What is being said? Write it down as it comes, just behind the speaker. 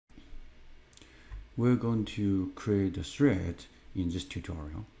we're going to create a thread in this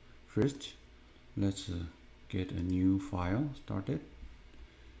tutorial. First, let's get a new file started.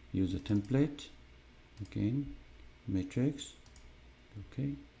 Use a template, again, matrix,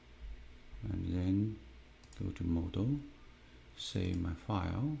 okay, and then go to model, save my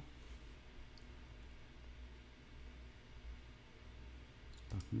file,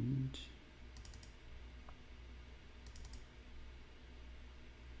 document,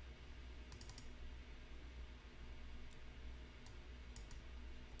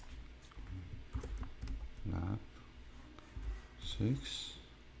 lab06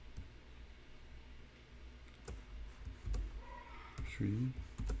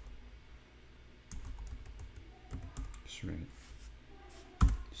 thread,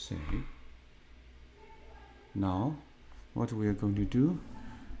 save. Now what we are going to do,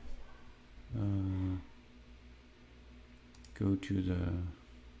 go to the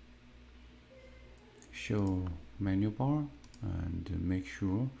show menu bar and make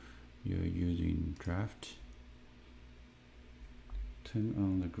sure you're using draft. Turn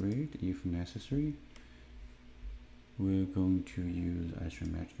on the grid if necessary. We're going to use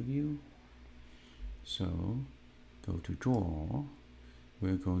isometric view. So go to draw.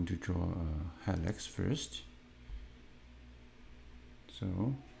 We're going to draw a helix first.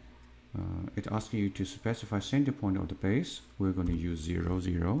 So it asks you to specify center point of the base. We're going to use 0,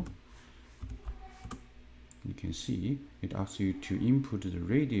 0. You can see it asks you to input the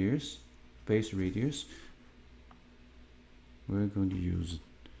radius, base radius. We're going to use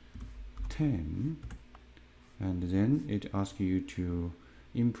 10, and then it asks you to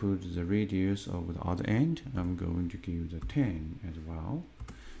input the radius of the other end. I'm going to give the 10 as well,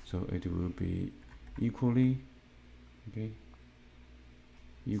 so it will be equally, okay,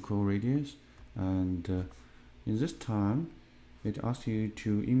 equal radius. And in this time it asks you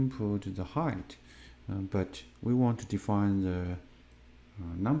to input the height, but we want to define the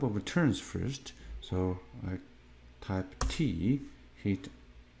number of turns first, so I type T, hit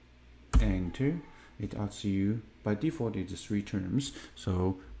enter. It asks you, by default it's 3 terms,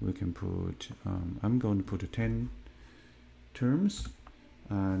 so we can put I'm going to put 10 terms,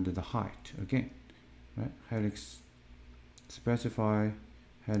 and the height again, right? Helix, specify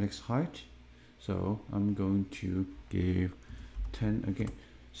helix height, so I'm going to give 10 again,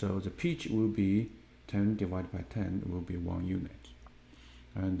 so the pitch will be 10 divided by 10 will be 1 unit.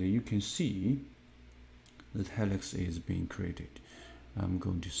 And you can see that helix is being created. I'm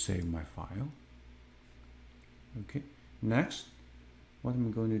going to save my file. Okay, next what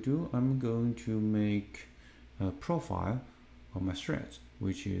I'm going to do, I'm going to make a profile of my threads,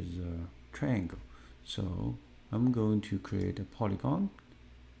 which is a triangle. So I'm going to create a polygon,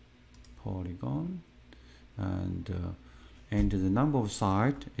 and enter the number of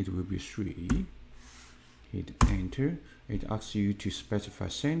sides. It will be 3. Hit enter. It asks you to specify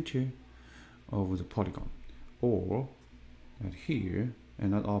center of the polygon, or at here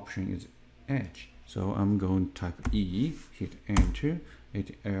another option is edge. So I'm going to type E, hit enter.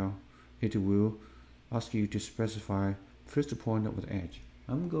 It will ask you to specify first point of the edge.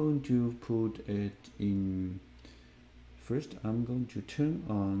 I'm going to put it in first. I'm going to turn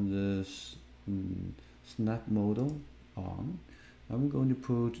on this snap model on. I'm going to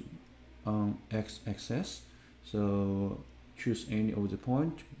put on x-axis, so choose any of the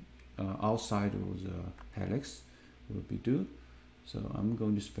point outside of the helix will be do. So I'm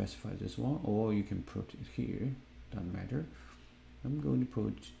going to specify this one, or you can put it here, doesn't matter. I'm going to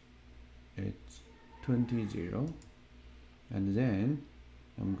put it 20, 0, and then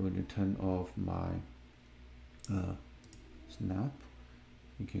I'm going to turn off my snap.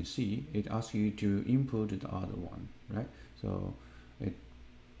 You can see it asks you to input the other one, right? So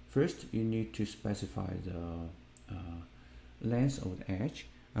first you need to specify the length of the edge.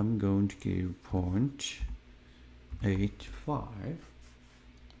 I'm going to give 0.85,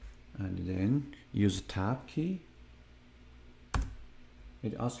 and then use the tab key.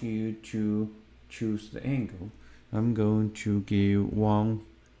 It asks you to choose the angle. I'm going to give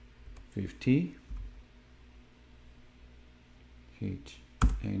 150. Hit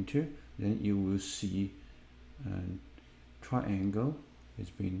enter. Then you will see a triangle has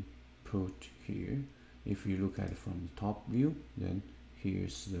been put here. If you look at it from the top view, then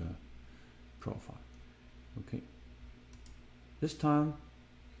here's the profile. Okay, this time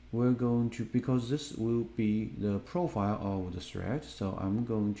we're going to, because this will be the profile of the thread, so I'm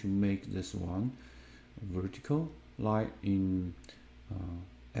going to make this one vertical, like in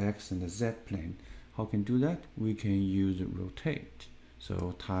X and the Z plane. How can do that? We can use rotate.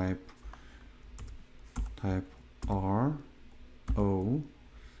 So type R O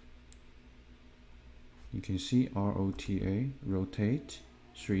you can see ROTA, rotate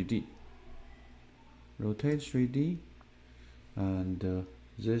 3D. Rotate 3D, and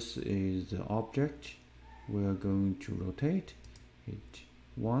this is the object we are going to rotate. Hit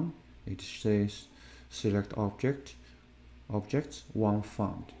 1. It says select objects, one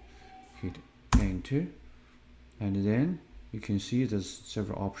found. Hit enter, and then you can see there's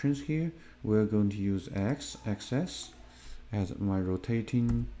several options here. We're going to use axis as my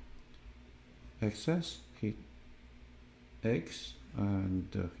rotating axis. Hit X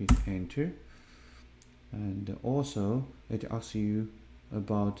and hit enter, and also it asks you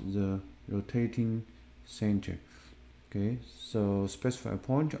about the rotating center. Okay, so specify a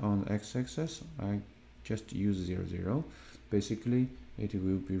point on the x-axis. I just use 0, 0. Basically it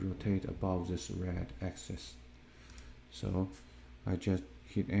will be rotate above this red axis. So I just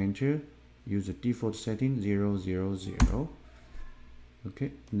hit enter, use the default setting 0, 0, 0.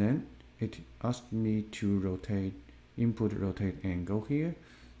 Okay, then it asked me to rotate, input rotate angle here.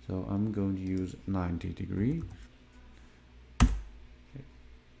 So I'm going to use 90 degree.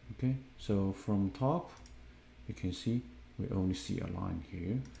 Okay, so from top you can see we only see a line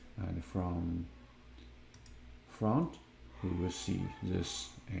here, and from front we will see this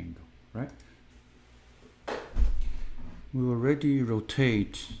angle, right? We already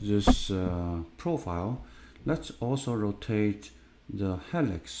rotate this profile. Let's also rotate the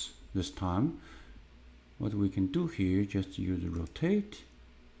helix this time. What we can do here, just use rotate,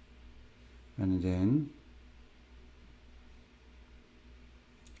 and then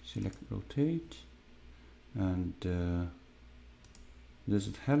select rotate, and this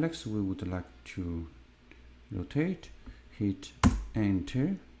helix we would like to rotate. Hit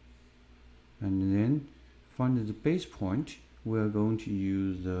enter, and then find the base point. We are going to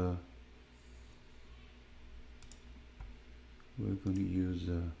use the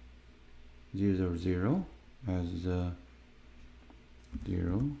 0, 0 as the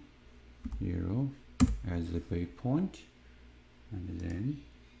 0, 0 as the base point, and then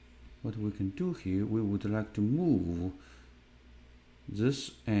what we can do here, we would like to move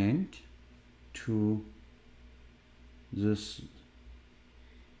this end to this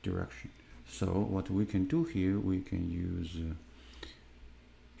direction. So what we can do here, we can use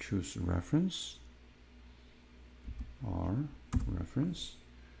choose reference, R reference,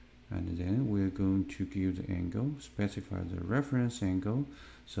 and then we're going to give the angle, specify the reference angle.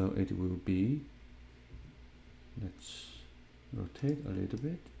 So it will be, let's rotate a little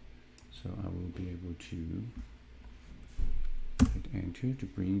bit, so I will be able to hit enter to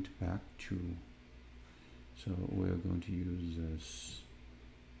bring it back to, so we're going to use this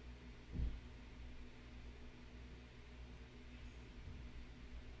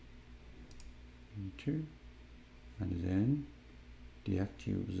enter, and then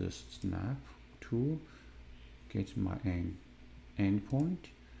deactivate this snap tool, get my end point,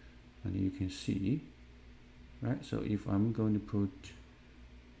 and you can see, right? So if I'm going to put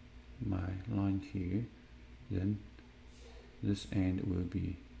my line here, then this end will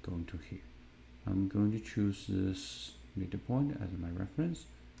be going to here. I'm going to choose this middle point as my reference.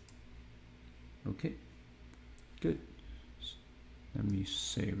 Okay, good. Let me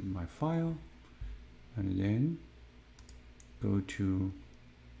save my file, and then go to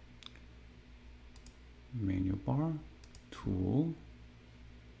menu bar, tool,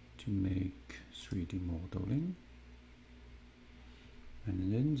 to make 3D modeling,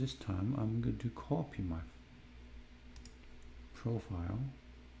 and then this time I'm going to copy my profile,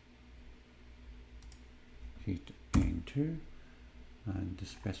 hit enter, and the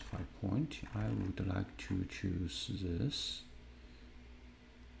specified point, I would like to choose this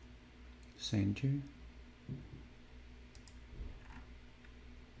center,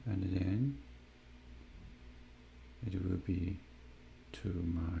 and then it will be to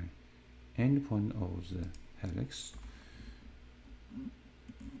my endpoint of the helix,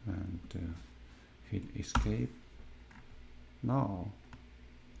 and hit escape. Now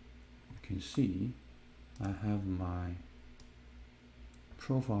you can see I have my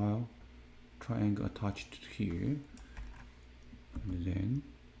profile triangle attached here, and then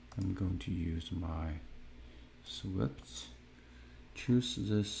I'm going to use my swift, choose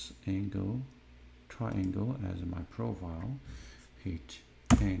this angle triangle as my profile, hit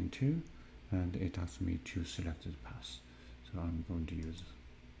enter, and it asks me to select the path. So I'm going to use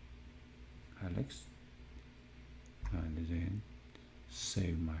helix, and then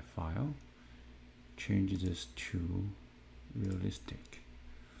save my file, change this to realistic,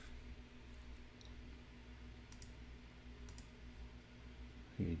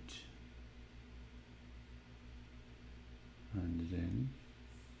 hit, and then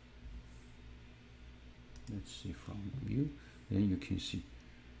let's see from view, then you can see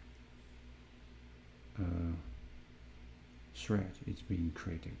thread is being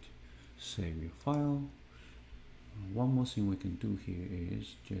created. Save your file. One more thing we can do here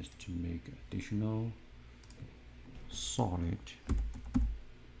is just to make additional solid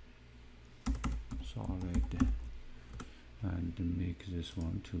and make this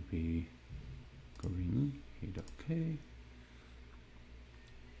one to be green. Hit OK.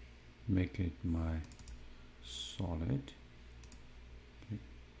 Make it my solid. Okay.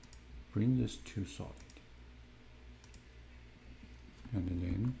 Bring this to solid, and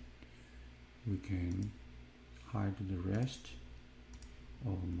then we can hide the rest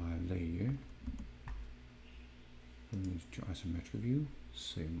of my layer. Bring it to isometric view.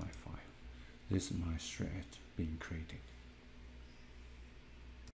 Save my file. This is my thread being created.